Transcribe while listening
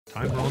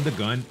Timer on the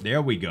gun.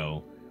 There we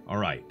go. All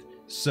right.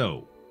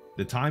 So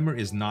the timer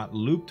is not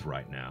looped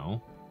right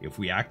now. If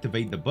we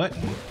activate the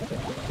button...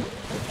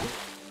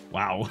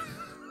 Wow.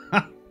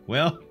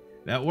 Well,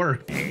 that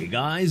worked. Hey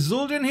guys,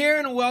 Zueljin here,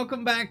 and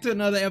welcome back to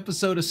another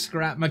episode of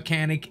Scrap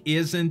Mechanic.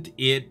 Isn't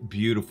it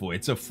beautiful?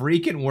 It's a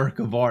freaking work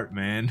of art,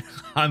 man.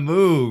 I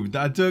moved.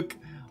 I took,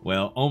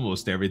 well,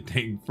 almost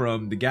everything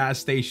from the gas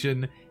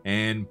station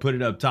and put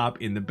it up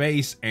top in the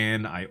base,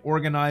 and I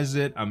organized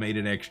it. I made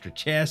an extra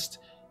chest.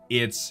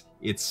 It's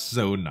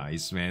so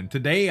nice, man.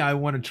 Today I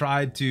want to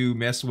try to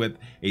mess with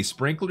a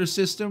sprinkler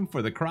system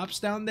for the crops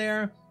down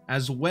there,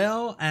 as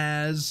well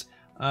as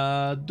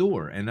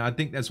door, and I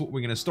think that's what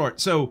we're gonna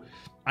start. So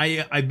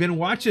I've been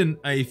watching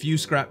a few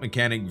Scrap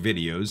Mechanic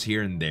videos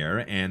here and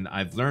there, and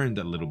I've learned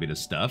a little bit of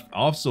stuff.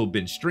 Also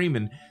been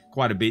streaming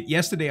quite a bit.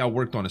 Yesterday I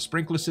worked on a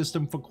sprinkler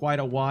system for quite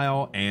a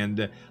while,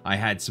 and I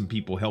had some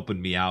people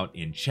helping me out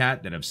in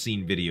chat that have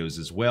seen videos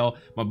as well.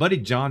 My buddy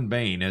John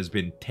Bain has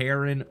been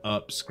tearing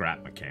up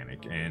Scrap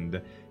Mechanic, and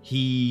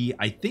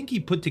I think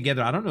he put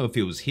together, I don't know if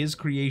it was his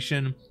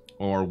creation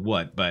or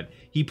what, but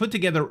he put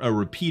together a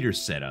repeater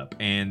setup,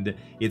 and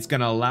it's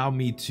gonna allow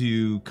me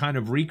to kind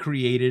of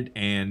recreate it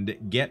and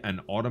get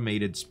an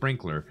automated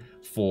sprinkler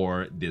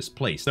for this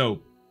place.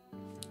 So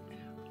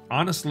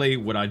honestly,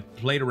 what I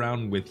played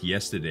around with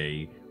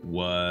yesterday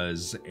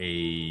was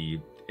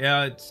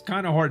it's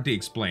kind of hard to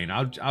explain.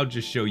 I'll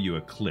just show you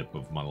a clip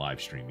of my live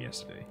stream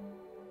yesterday.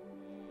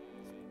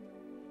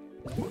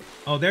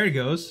 Oh, there he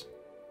goes.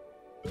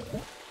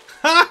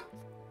 Ha!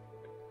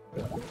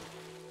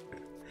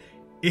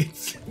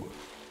 It's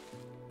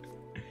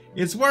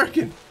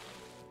working.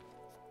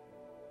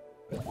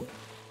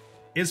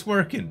 It's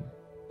working.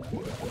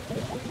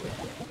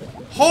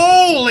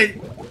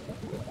 Holy!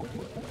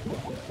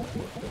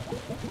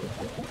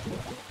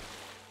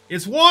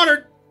 It's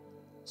watered.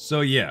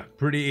 So yeah,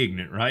 pretty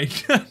ignorant,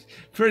 right?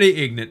 Pretty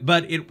ignorant,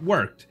 but it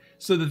worked.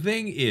 So the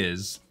thing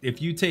is,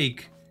 if you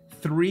take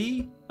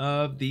 3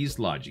 of these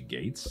logic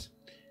gates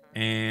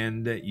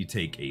and you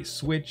take a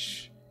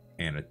switch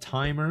and a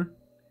timer,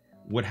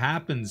 what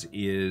happens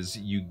is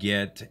you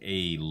get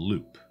a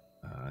loop,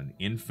 an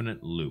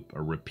infinite loop,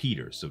 a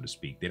repeater, so to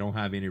speak. They don't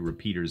have any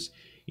repeaters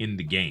in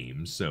the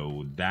game,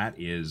 so that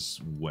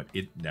is what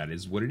it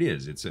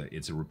is.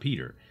 It's a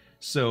repeater.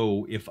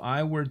 So if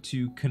I were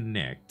to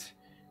connect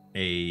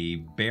a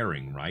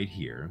bearing right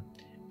here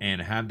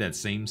and have that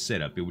same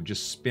setup, it would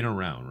just spin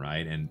around,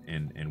 right,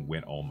 and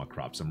wet all my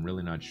crops. I'm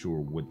really not sure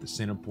what the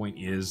center point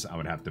is. I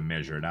would have to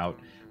measure it out.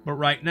 But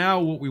right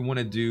now, what we want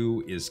to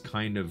do is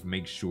kind of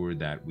make sure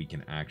that we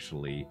can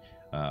actually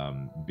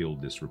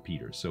build this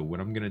repeater. So what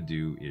I'm going to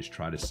do is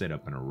try to set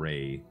up an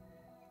array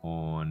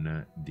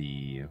on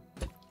the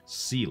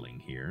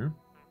ceiling here.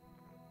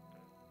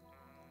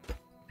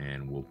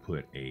 And we'll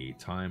put a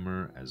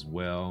timer as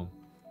well.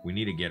 We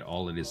need to get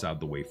all of this out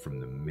the way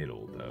from the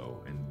middle,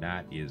 though. And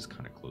that is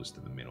kind of close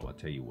to the middle. I'll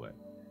tell you what.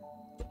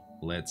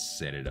 Let's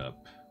set it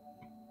up.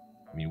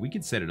 I mean, we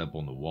could set it up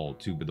on the wall,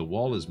 too. But the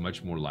wall is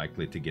much more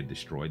likely to get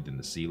destroyed than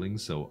the ceiling.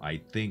 So I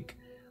think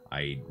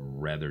I'd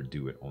rather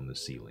do it on the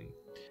ceiling.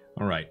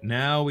 All right,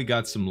 now we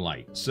got some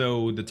light.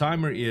 So the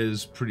timer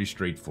is pretty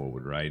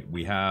straightforward, right?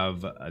 We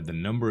have the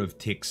number of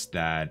ticks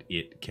that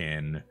it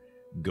can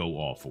go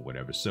off or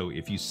whatever. So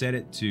if you set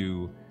it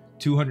to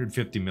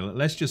 250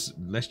 let's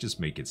just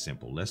make it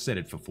simple. Let's set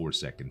it for 4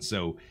 seconds.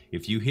 So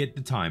if you hit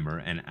the timer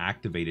and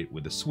activate it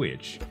with a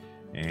switch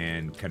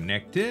and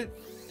connect it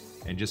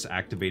and just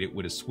activate it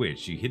with a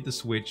switch, you hit the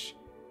switch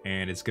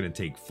and it's going to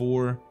take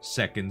 4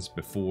 seconds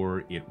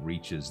before it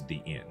reaches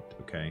the end.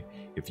 Okay,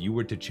 if you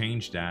were to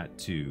change that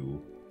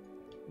to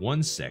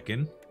 1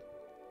 second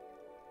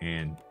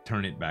and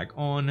turn it back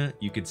on,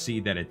 you could see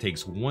that it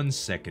takes 1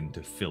 second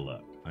to fill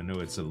up. I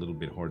know it's a little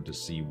bit hard to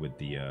see with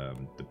the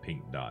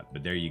pink dot,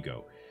 but there you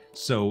go.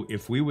 So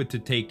if we were to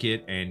take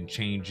it and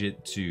change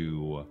it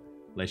to,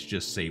 let's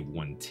just say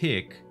 1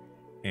 tick,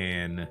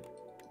 and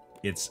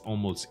it's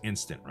almost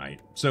instant,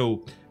 right?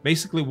 So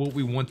basically what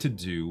we want to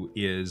do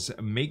is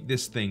make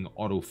this thing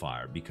auto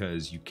fire,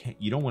 because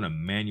you don't want to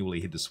manually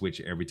hit the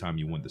switch every time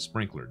you want the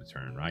sprinkler to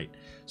turn, right?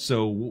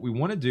 So what we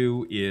want to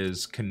do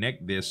is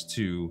connect this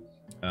to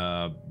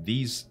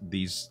these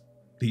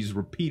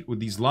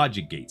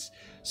logic gates.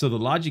 So the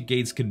logic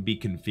gates can be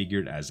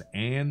configured as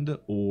AND,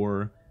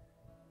 or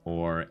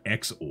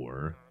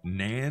XOR,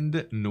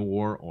 NAND,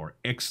 NOR, or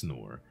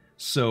XNOR.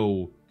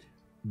 So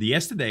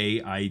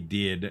yesterday I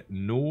did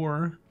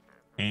NOR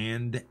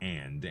and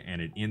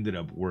it ended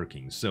up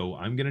working. So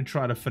I'm gonna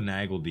try to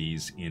finagle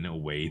these in a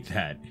way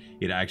that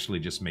it actually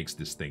just makes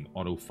this thing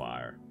auto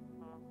fire.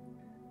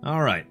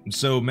 Alright,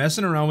 so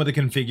messing around with the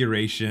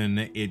configuration,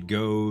 it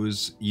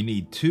goes, you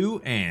need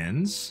 2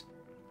 ANDs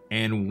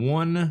and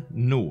 1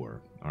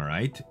 NOR,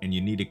 alright? And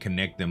you need to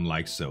connect them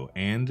like so,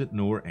 AND,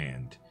 NOR,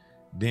 AND.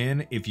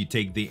 Then if you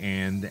take the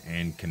AND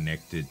and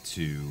connect it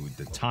to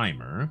the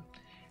timer,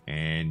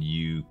 and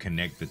you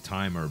connect the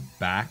timer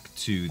back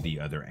to the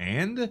other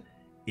AND,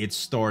 it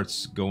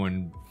starts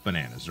going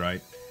bananas,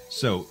 right?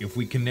 So if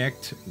we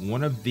connect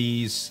one of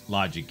these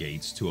logic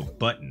gates to a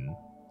button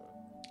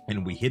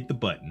and we hit the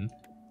button,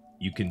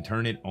 you can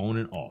turn it on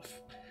and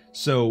off.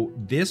 So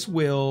this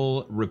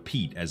will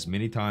repeat as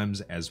many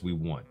times as we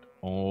want.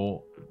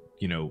 All,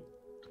 you know,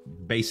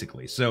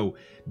 basically. So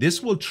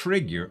this will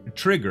trigger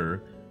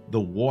the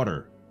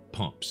water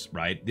pumps,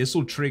 right? This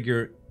will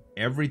trigger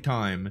every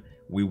time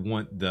we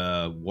want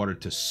the water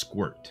to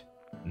squirt.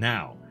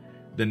 Now,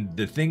 then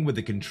the thing with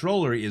the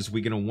controller is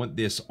we're going to want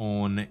this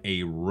on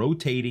a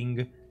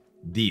rotating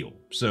deal.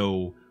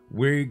 So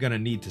we're going to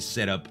need to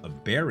set up a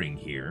bearing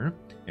here.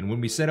 And when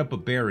we set up a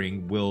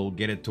bearing, we'll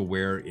get it to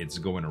where it's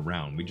going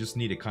around. We just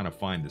need to kind of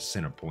find the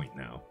center point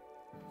now.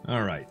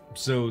 All right,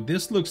 so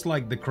this looks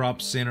like the crop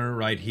center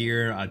right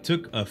here. I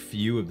took a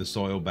few of the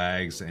soil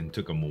bags and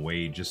took them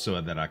away just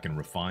so that I can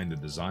refine the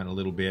design a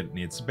little bit. And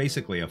it's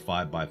basically a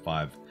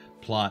 5x5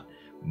 plot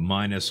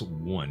minus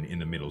 1 in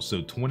the middle.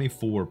 So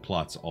 24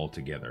 plots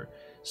altogether.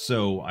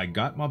 So I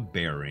got my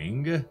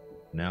bearing.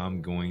 Now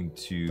I'm going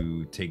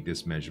to take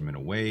this measurement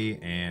away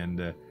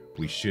and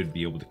we should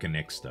be able to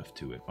connect stuff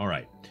to it. All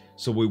right,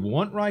 so we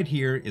want right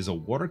here is a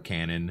water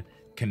cannon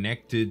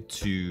connected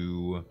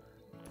to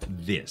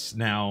this.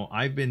 Now,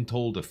 I've been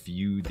told a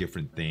few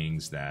different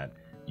things that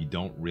you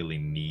don't really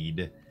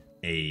need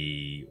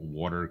a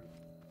water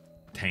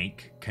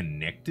tank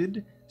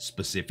connected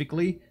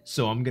specifically,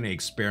 so I'm going to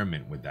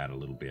experiment with that a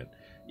little bit.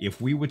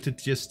 If we were to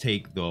just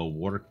take the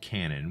water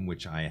cannon,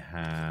 which I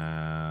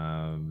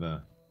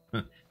have,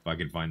 if I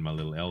could find my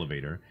little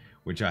elevator,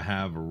 which I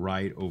have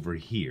right over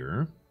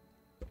here,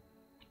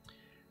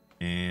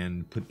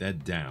 and put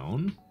that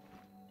down,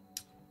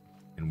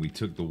 and we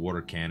took the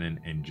water cannon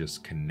and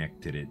just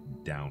connected it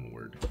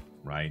downward,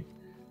 right?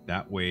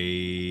 That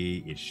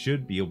way it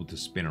should be able to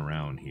spin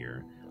around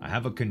here. I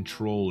have a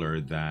controller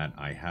that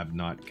I have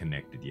not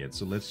connected yet,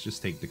 so let's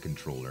just take the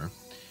controller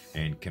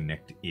and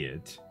connect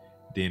it.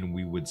 Then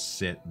we would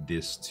set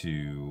this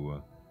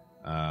to,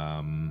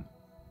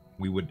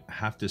 we would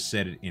have to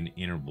set it in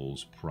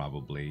intervals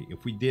probably.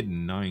 If we did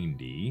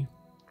 90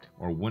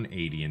 or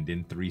 180 and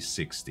then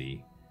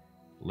 360,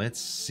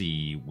 let's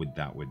see what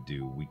that would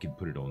do. We could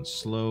put it on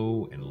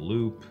slow and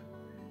loop,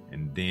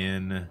 and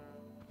then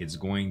it's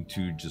going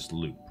to just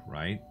loop,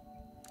 right?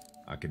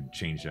 I could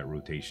change that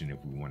rotation if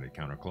we wanted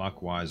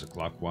counterclockwise or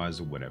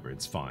clockwise or whatever.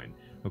 It's fine.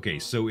 Okay,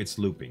 so it's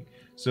looping.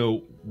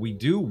 So we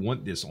do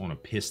want this on a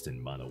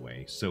piston, by the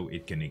way, so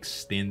it can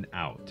extend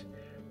out.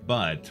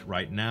 But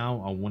right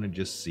now, I want to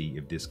just see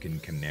if this can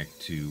connect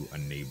to a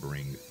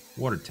neighboring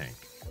water tank.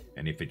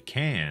 And if it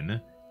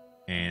can,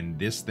 and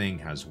this thing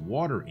has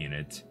water in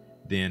it,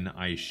 then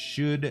I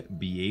should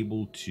be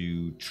able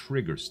to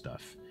trigger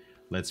stuff.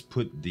 Let's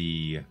put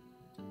the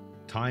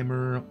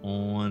timer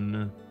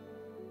on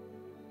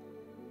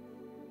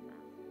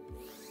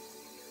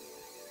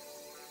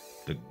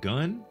the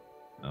gun.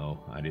 Oh,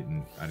 I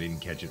didn't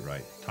catch it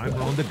right.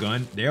 Timer on the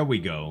gun. There we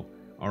go.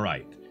 All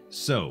right.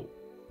 So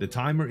the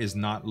timer is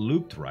not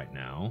looped right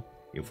now.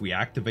 If we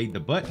activate the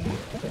button,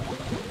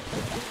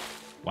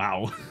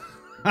 wow.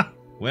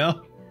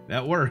 Well,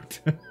 that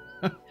worked.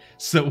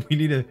 So we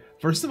need to,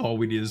 first of all,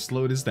 we need to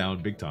slow this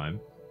down big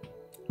time.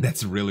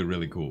 That's really,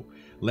 really cool.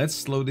 Let's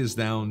slow this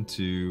down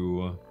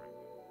to,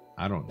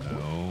 I don't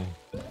know,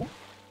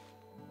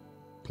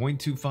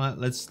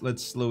 0.25.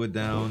 Let's slow it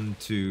down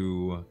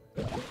to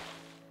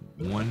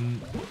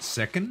 1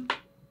 second.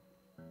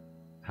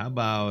 How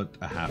about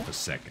a half a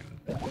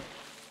second?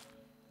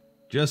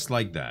 Just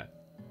like that.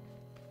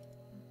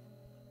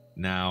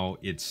 Now,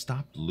 it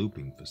stopped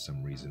looping for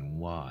some reason.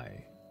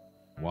 Why?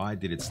 Why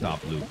did it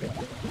stop looping?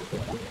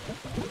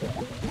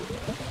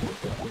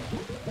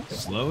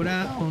 Slow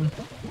down.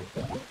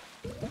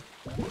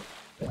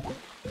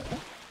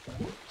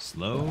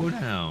 Slow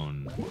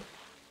down.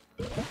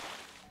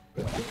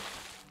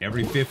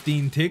 Every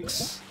 15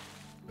 ticks.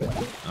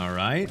 All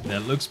right,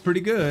 that looks pretty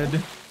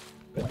good.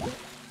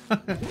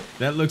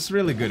 That looks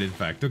really good, in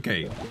fact.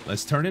 Okay,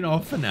 let's turn it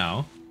off for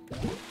now.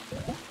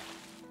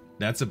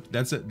 That's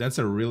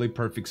a really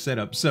perfect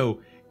setup. So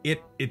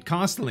it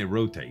constantly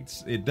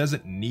rotates. It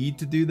doesn't need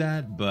to do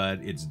that, but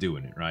it's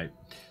doing it, right?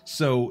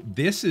 So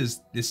this is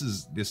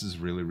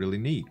really, really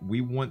neat.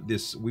 We want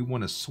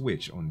a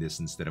switch on this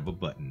instead of a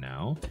button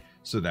now,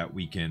 so that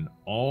we can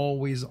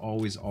always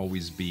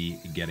be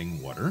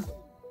getting water.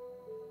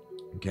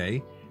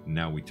 Okay,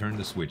 now we turn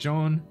the switch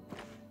on,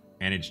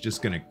 and it's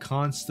just gonna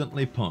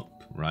constantly pump,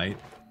 right?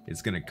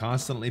 It's gonna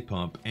constantly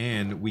pump,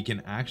 and we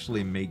can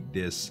actually make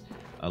this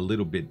a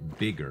little bit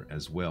bigger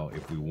as well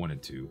if we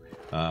wanted to,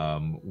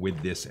 with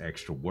this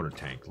extra water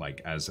tank,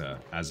 like as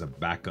a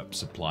backup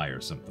supply or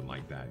something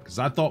like that. Because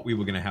I thought we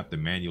were gonna have to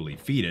manually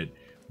feed it,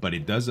 but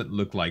it doesn't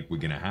look like we're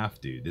gonna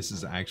have to. This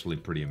is actually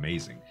pretty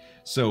amazing.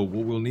 So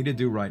what we'll need to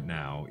do right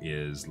now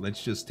is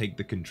let's just take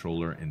the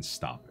controller and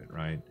stop it,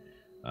 right?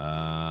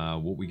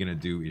 What we're gonna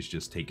do is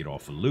just take it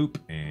off a loop,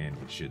 and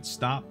it should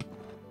stop.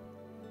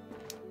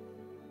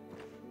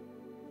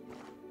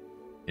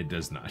 It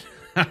does not.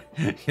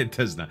 It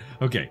does not.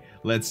 Okay,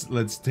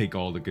 let's take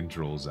all the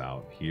controls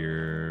out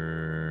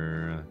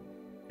here,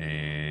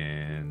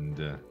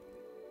 And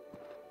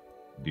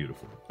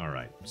beautiful. All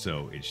right,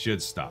 so it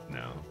should stop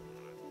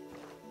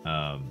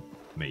now.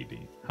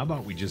 Maybe. How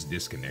about we just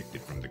disconnect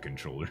it from the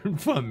controller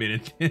for a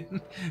minute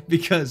then?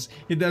 Because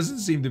it doesn't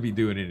seem to be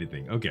doing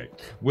anything. Okay,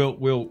 we'll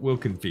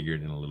configure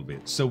it in a little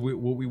bit. So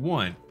what we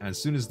want,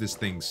 as soon as this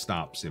thing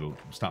stops, it'll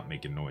stop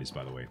making noise,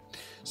 by the way.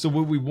 So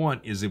what we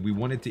want is that we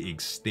want it to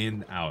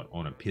extend out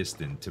on a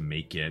piston to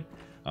make it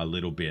a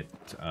little bit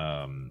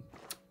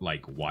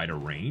like wider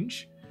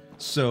range.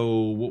 So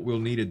what we'll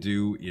need to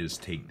do is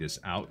take this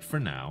out for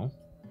now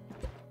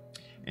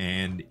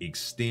and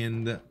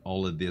extend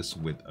all of this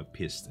with a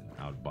piston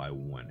out by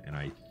 1. And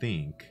I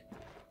think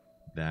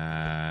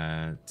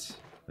that,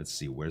 let's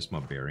see, where's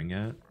my bearing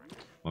at?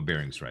 My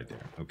bearing's right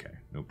there. Okay,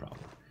 no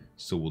problem.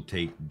 So we'll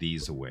take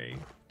these away,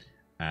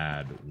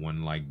 add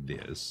one like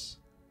this,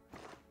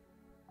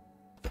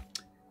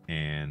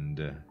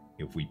 and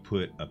if we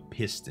put a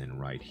piston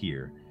right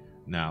here.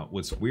 Now,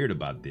 what's weird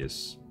about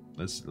this,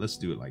 let's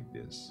do it like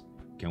this.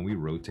 Can we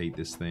rotate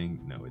this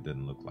thing? No, it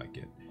doesn't look like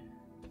it.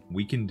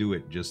 We can do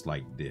it just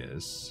like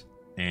this,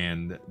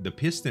 and the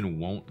piston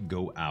won't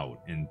go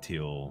out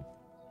until,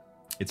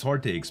 it's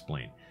hard to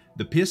explain.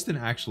 The piston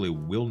actually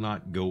will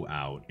not go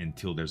out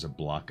until there's a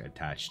block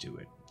attached to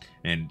it.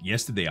 And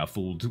yesterday I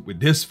fooled with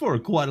this for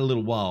quite a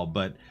little while,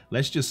 but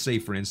let's just say,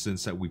 for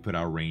instance, that we put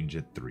our range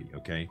at 3,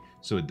 okay?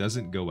 So it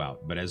doesn't go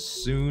out, but as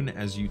soon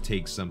as you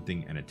take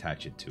something and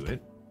attach it to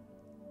it,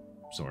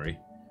 sorry,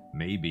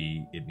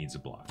 maybe it needs a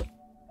block.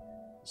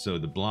 So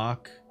the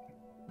block,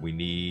 we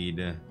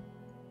need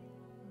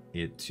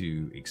it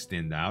to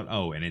extend out.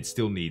 Oh, and it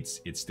still needs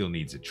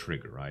a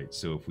trigger, right?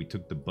 So if we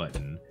took the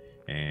button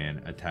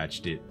and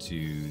attached it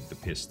to the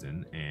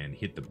piston and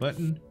hit the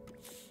button,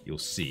 you'll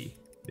see,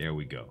 there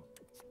we go.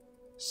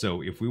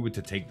 So if we were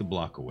to take the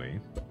block away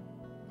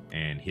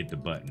and hit the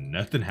button,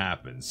 nothing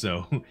happens.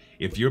 So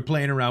if you're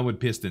playing around with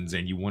pistons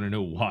and you want to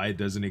know why it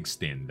doesn't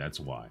extend,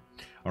 that's why.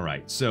 All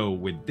right, so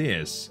with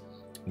this,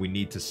 we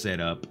need to set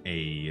up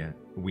the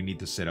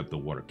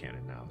water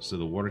cannon now. So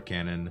the water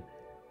cannon,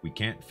 we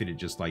can't fit it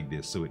just like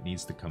this, so it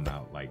needs to come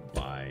out like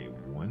by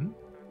 1.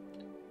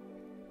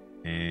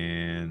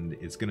 And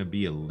it's gonna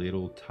be a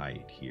little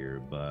tight here,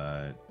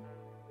 but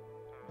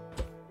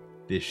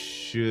this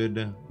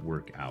should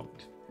work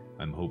out.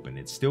 I'm hoping.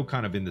 It's still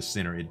kind of in the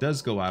center. It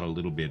does go out a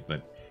little bit,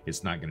 but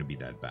it's not gonna be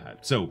that bad.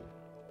 So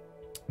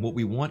what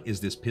we want is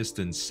this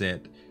piston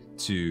set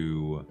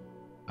to,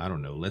 I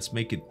don't know, let's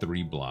make it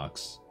 3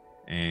 blocks.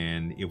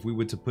 And if we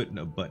were to put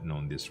a button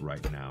on this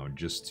right now,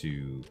 just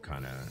to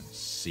kind of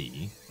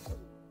see,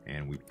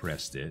 and we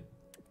pressed it,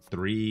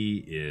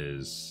 3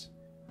 is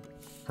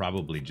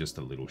probably just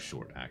a little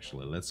short,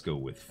 actually. Let's go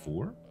with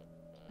 4.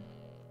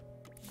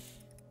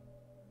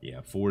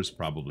 Yeah, 4 is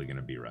probably going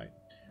to be right.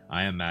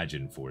 I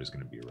imagine 4 is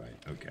going to be right.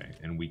 Okay,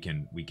 and we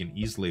can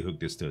easily hook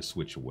this to a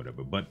switch or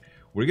whatever, but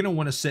we're going to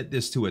want to set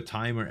this to a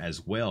timer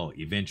as well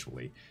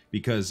eventually,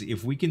 because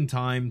if we can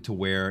time to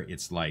where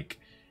it's like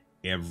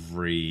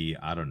every,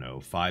 I don't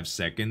know, 5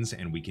 seconds,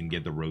 and we can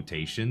get the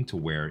rotation to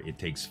where it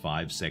takes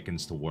 5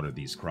 seconds to water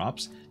these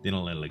crops, then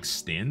it'll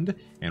extend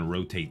and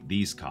rotate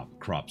these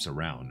crops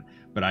around.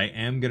 But I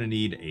am going to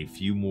need a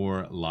few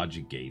more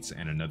logic gates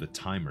and another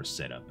timer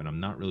setup, and I'm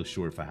not really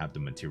sure if I have the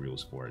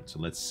materials for it, so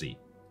let's see.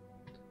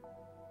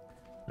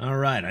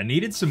 Alright, I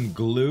needed some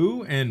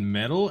glue and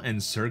metal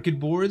and circuit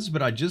boards,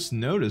 but I just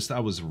noticed I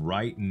was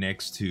right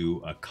next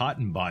to a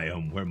cotton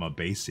biome where my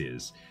base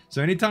is.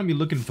 So anytime you're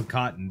looking for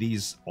cotton,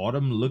 these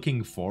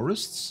autumn-looking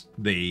forests,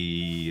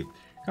 they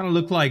kind of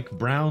look like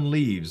brown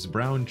leaves,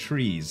 brown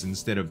trees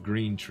instead of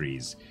green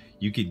trees.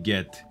 You could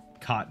get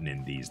cotton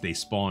in these. They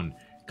spawn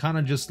kind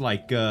of just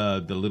like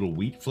the little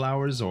wheat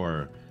flowers,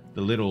 or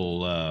the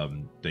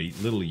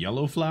little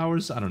yellow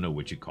flowers. I don't know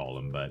what you call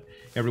them, but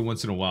every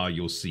once in a while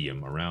you'll see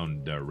them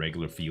around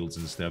regular fields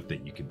and stuff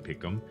that you can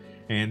pick them.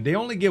 And they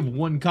only give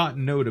 1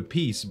 cotton node a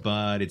piece,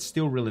 but it's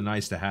still really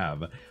nice to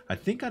have. I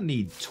think I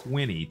need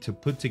 20 to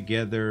put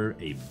together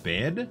a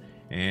bed,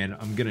 and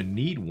I'm gonna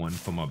need one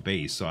for my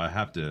base, so I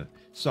have to.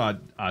 So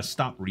I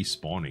stopped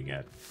respawning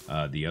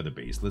at the other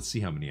base. Let's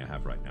see how many I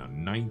have right now.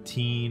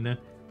 19.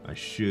 I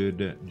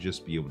should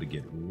just be able to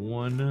get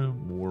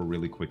 1 more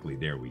really quickly.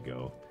 There we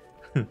go.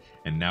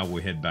 And now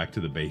we'll head back to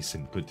the base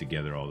and put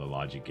together all the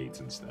logic gates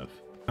and stuff.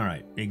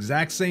 Alright,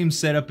 exact same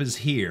setup as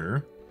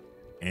here.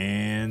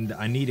 And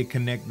I need to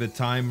connect the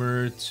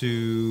timer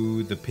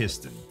to the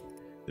piston.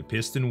 The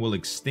piston will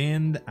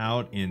extend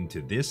out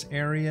into this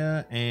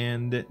area,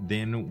 and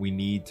then we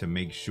need to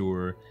make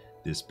sure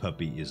this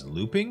puppy is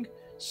looping.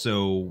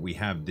 So we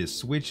have this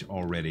switch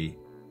already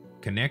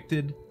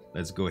connected.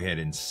 Let's go ahead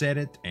and set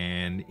it,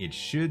 and it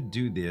should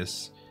do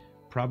this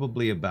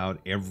probably about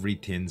every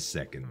 10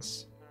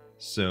 seconds.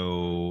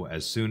 So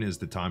as soon as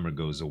the timer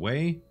goes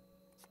away,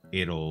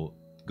 it'll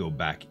go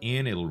back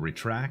in, it'll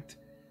retract.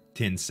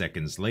 10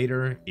 seconds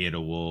later,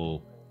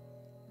 it'll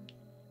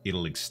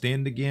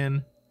extend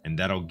again, and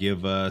that'll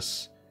give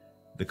us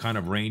the kind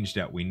of range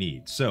that we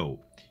need. So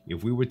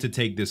if we were to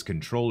take this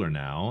controller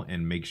now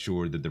and make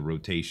sure that the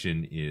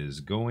rotation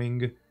is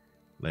going,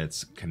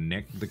 Let's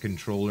connect the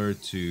controller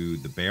to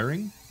the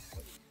bearing.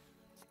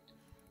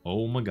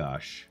 Oh my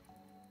gosh.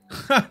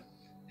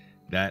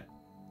 That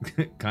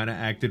kind of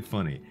acted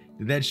funny.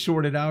 Did that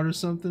short it out or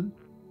something?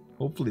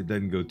 Hopefully it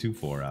doesn't go too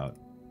far out.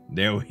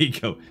 There we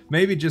go.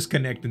 Maybe just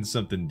connecting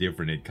something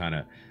different, it kind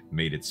of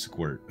made it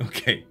squirt.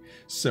 Okay,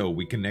 so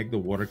we connect the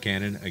water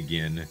cannon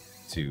again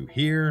to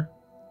here.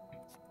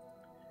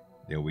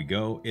 There we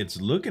go. It's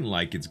looking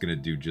like it's going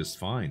to do just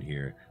fine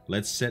here.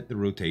 Let's set the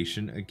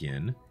rotation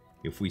again.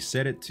 If we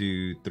set it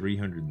to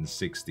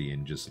 360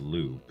 and just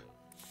loop,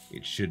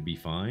 it should be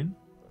fine.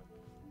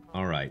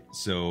 All right,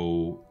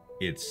 so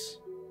it's...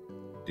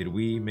 Did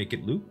we make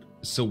it loop?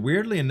 So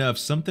weirdly enough,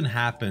 something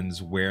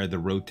happens where the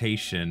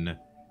rotation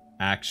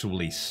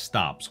actually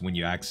stops when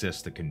you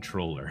access the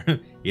controller.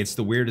 It's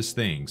the weirdest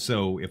thing.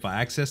 So if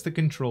I access the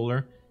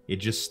controller, it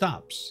just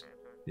stops.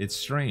 It's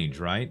strange,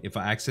 right? If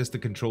I access the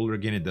controller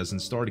again, it doesn't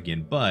start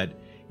again. But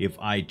if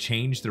I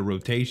change the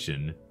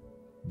rotation,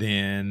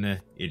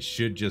 then it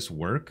should just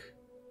work.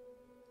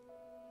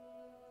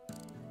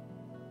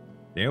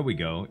 There we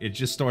go. It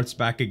just starts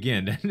back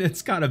again.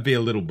 It's got to be a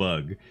little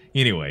bug.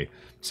 Anyway,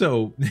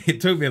 so it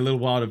took me a little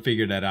while to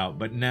figure that out,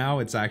 but now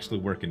it's actually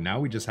working. Now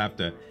we just have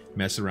to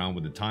mess around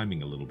with the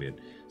timing a little bit.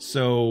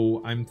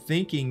 So I'm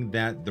thinking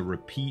that the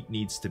repeat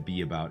needs to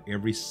be about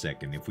every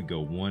second. If we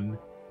go 1,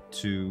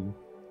 2,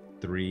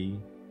 3,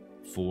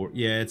 4.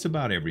 Yeah, it's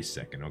about every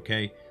second,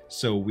 okay?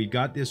 So we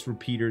got this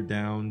repeater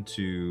down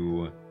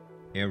to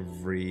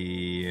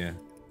every...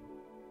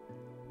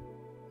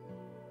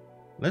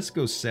 Let's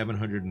go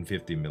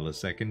 750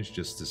 milliseconds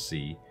just to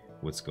see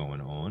what's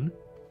going on.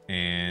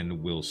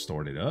 And we'll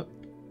start it up.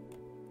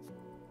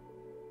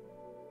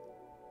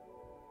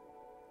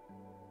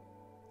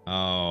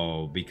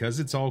 Oh,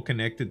 because it's all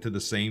connected to the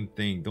same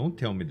thing. Don't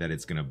tell me that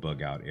it's going to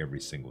bug out every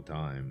single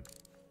time.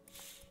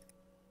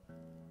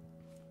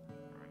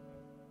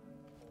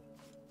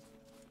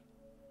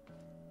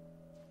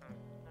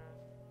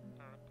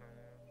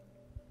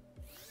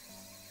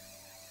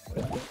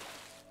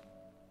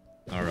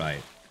 All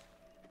right.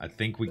 I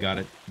think we got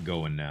it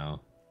going now.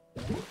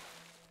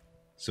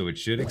 So it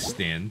should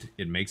extend.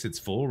 It makes its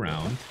full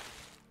round.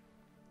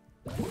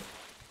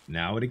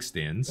 Now it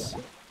extends.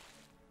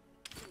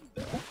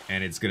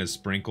 And it's going to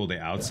sprinkle the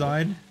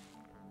outside.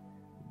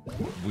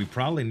 We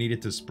probably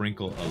needed to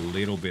sprinkle a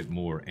little bit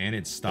more. And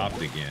it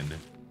stopped again.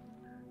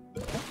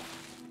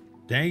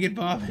 Dang it,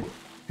 Bob.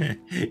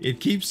 It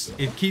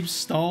keeps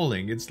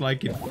stalling. It's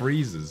like it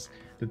freezes.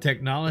 The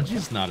technology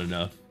is not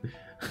enough.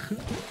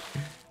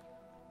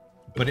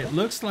 But it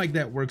looks like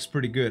that works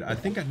pretty good. I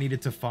think I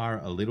needed to fire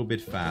a little bit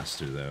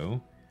faster,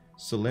 though.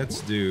 So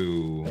let's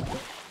do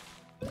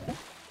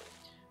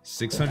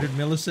 600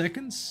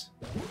 milliseconds.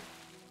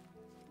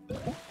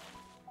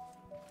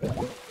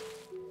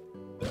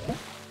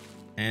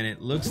 And it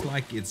looks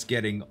like it's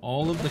getting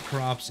all of the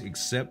crops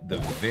except the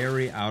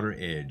very outer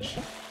edge.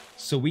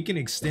 So we can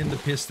extend the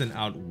piston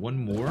out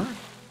one more.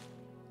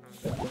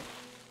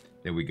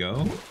 There we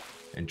go.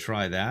 And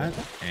try that,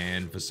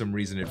 and for some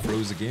reason it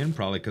froze again,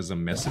 probably because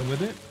I'm messing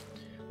with it.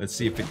 Let's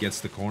see if it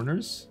gets the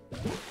corners.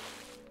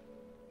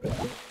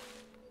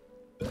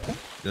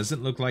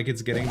 Doesn't look like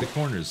it's getting the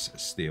corners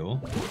still.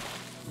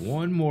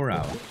 One more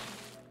out.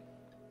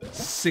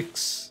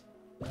 6.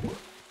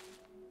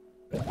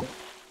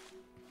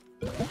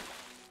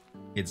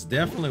 It's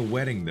definitely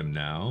wetting them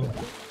now.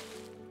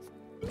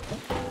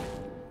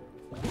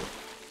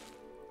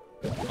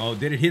 Oh,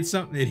 did it hit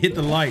something? It hit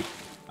the light,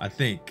 I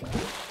think.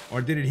 Or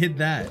did it hit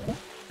that?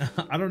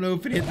 I don't know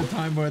if it hit the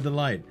timer or the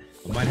light.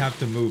 I might have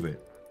to move it.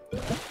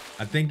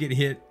 I think it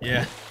hit,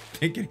 yeah, I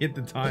think it hit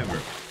the timer.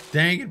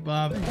 Dang it,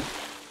 Bobby.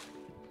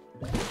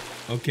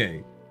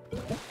 Okay.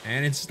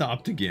 And it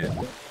stopped again.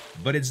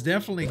 But it's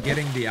definitely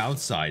getting the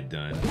outside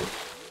done.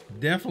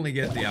 Definitely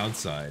get the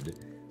outside.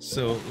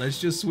 So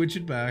let's just switch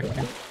it back.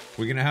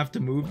 We're going to have to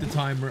move the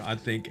timer, I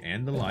think,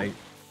 and the light.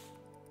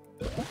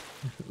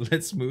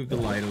 Let's move the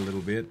light a little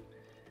bit.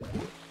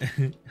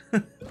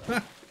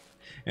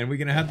 And we're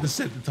gonna have to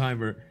set the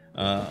timer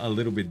a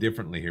little bit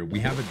differently here. We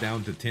have it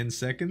down to 10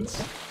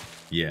 seconds.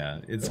 Yeah,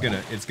 it's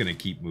gonna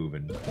keep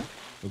moving.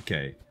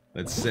 Okay,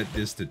 let's set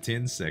this to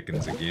 10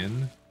 seconds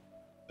again.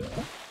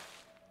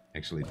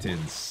 Actually,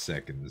 10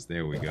 seconds.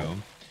 There we go.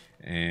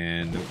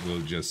 And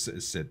we'll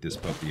just set this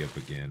puppy up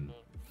again.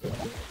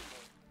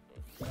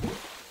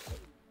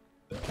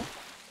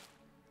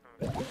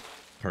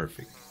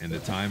 Perfect. And the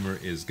timer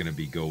is gonna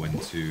be going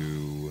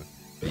to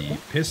the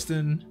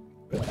piston.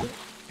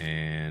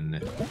 And I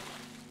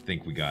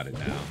think we got it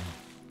now.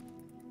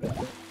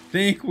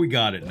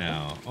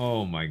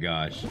 Oh my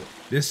gosh.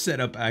 This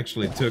setup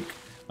actually took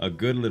a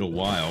good little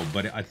while,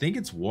 but I think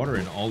it's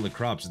watering all the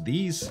crops.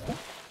 These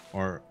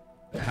are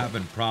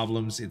having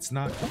problems. It's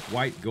not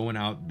quite going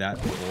out that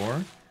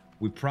far.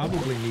 We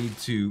probably need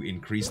to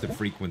increase the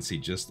frequency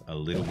just a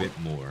little bit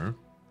more.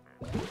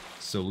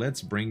 So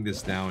let's bring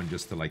this down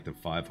just to like the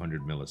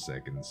 500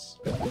 milliseconds.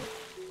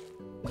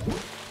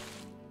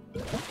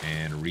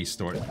 And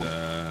restart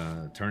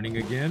the turning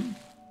again.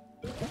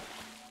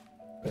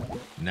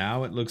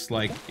 Now it looks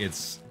like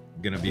it's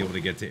gonna be able to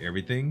get to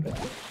everything.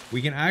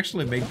 We can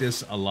actually make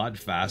this a lot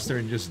faster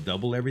and just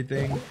double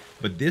everything,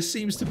 but this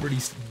seems to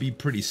be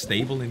pretty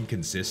stable and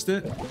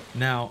consistent.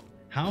 Now,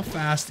 how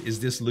fast is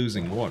this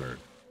losing water?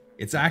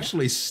 It's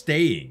actually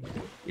staying.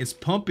 It's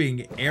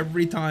pumping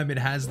every time it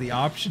has the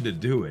option to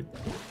do it.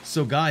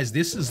 So guys,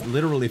 this is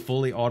literally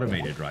fully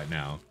automated right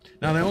now.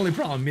 Now the only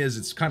problem is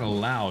it's kind of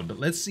loud, but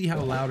let's see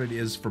how loud it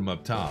is from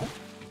up top.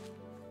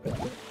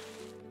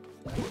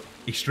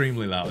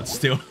 Extremely loud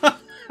still.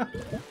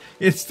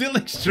 It's still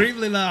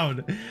extremely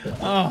loud.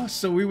 Oh,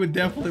 so we would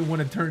definitely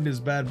want to turn this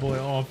bad boy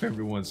off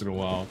every once in a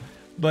while.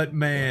 But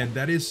man,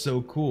 that is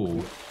so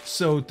cool.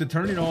 So to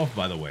turn it off,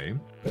 by the way,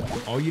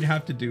 all you'd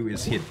have to do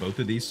is hit both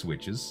of these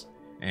switches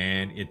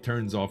and it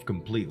turns off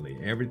completely.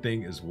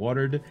 Everything is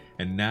watered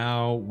and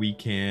now we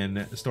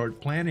can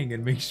start planning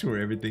and make sure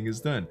everything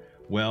is done.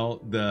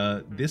 Well,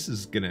 this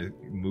is gonna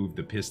move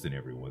the piston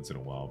every once in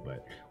a while,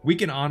 but we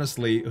can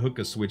honestly hook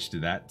a switch to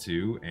that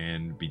too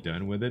and be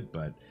done with it,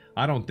 but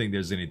I don't think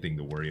there's anything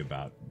to worry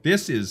about.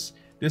 This is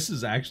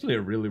actually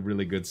a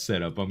really good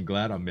setup. I'm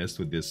glad I messed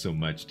with this so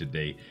much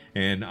today,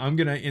 and I'm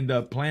gonna end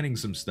up planning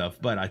some stuff,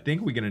 but I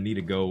think we're gonna need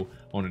to go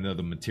on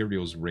another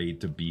materials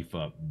raid to beef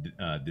up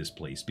this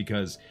place,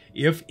 because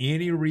if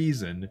any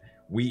reason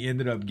we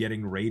ended up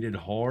getting raided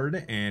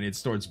hard and it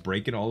starts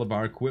breaking all of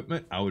our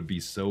equipment, I would be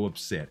so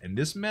upset. And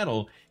this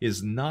metal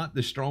is not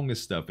the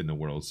strongest stuff in the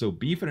world, so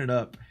beefing it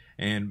up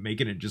and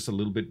making it just a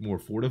little bit more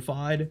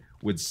fortified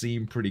would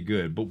seem pretty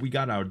good. But we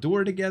got our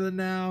door together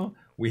now.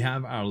 We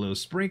have our little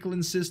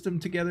sprinkling system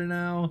together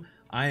now.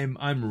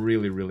 I'm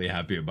really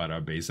happy about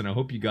our base, and I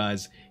hope you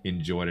guys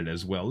enjoyed it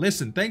as well.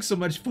 Listen, thanks so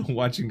much for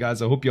watching,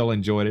 guys. I hope y'all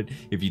enjoyed it.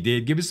 If you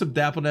did, give us some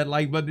dap on that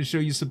like button to show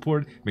your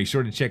support. Make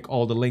sure to check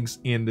all the links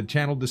in the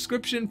channel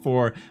description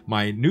for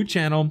my new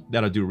channel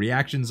that I do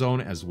reactions on,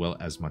 as well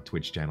as my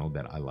Twitch channel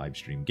that I live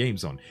stream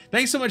games on.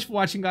 Thanks so much for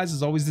watching, guys.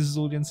 As always, this is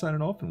Zueljin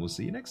signing off, and we'll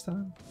see you next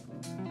time.